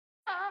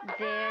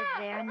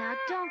There, now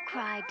don't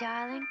cry,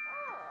 darling.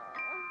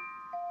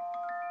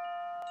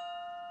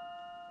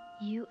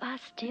 You are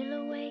still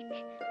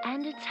awake,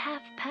 and it's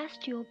half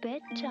past your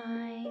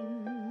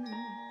bedtime.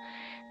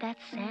 That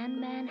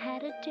Sandman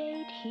had a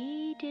date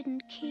he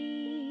didn't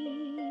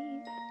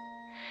keep.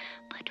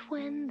 But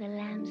when the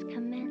lambs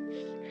commence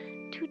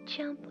to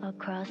jump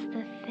across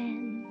the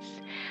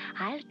fence,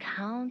 I'll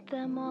count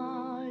them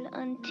all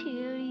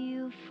until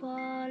you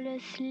fall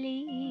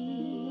asleep.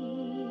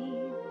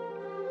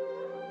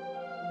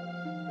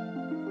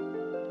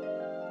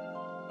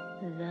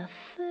 The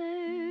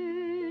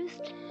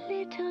first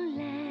little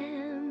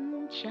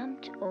lamb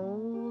jumped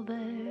over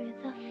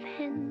the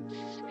fence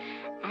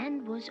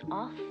and was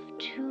off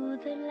to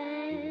the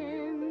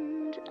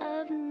land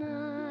of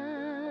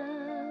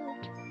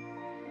Nod.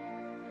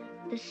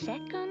 The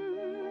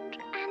second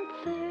and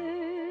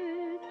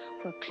third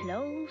were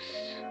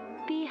close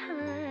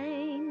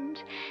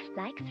behind,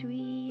 like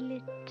three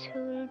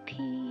little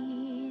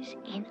peas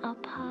in a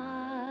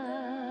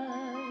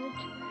pod.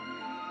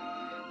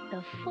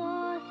 The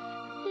fourth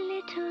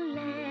little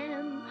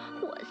lamb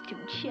was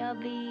too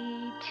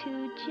chubby to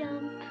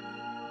jump.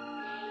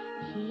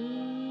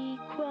 He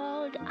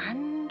crawled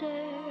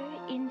under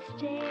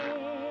instead.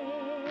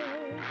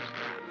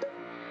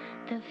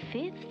 The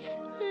fifth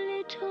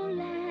little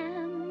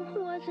lamb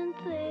wasn't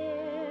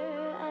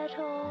there at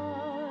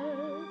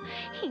all.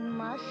 He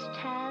must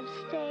have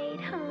stayed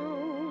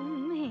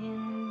home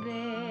in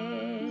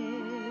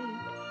bed.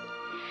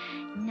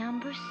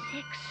 Number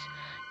 6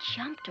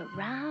 jumped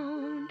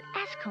around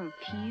as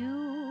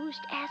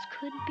confused as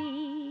could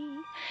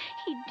be.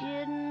 He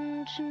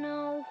didn't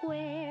know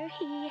where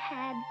he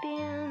had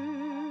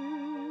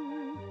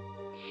been.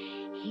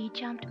 He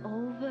jumped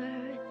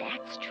over,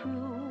 that's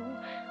true,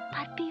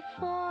 but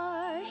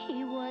before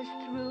he was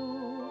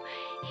through,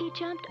 he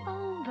jumped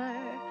over,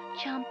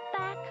 jumped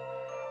back,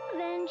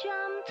 then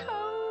jumped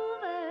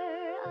over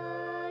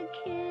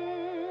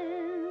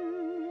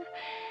again.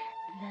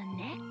 The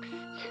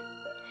next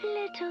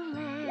little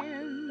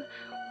lamb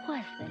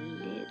was the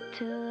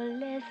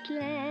littlest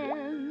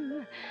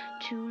lamb,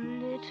 too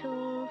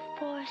little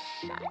for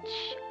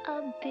such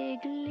a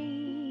big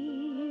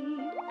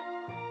leap.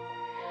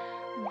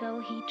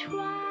 Though he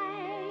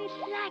tried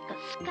like a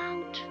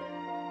scout,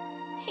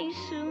 he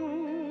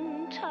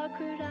soon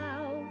tuckered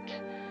out,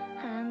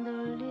 and the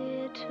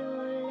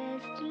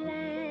littlest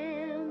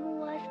lamb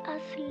was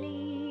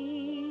asleep.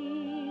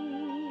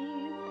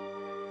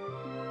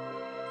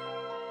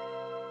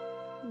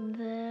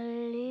 The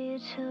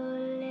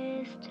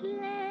littlest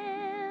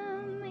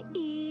lamb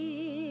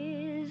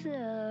is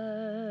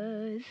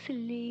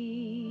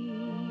asleep.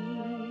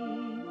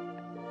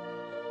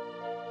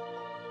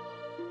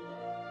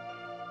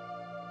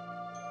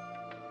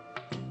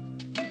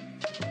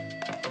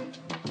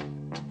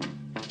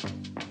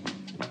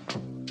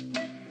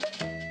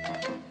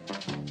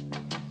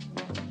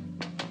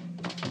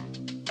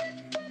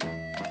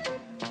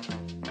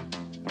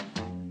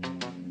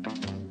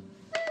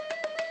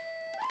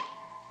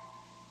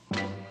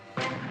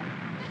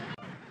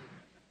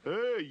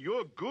 Hey,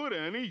 you're good,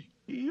 Annie.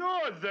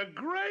 You're the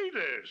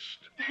greatest.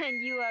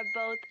 And you are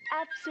both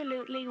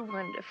absolutely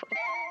wonderful.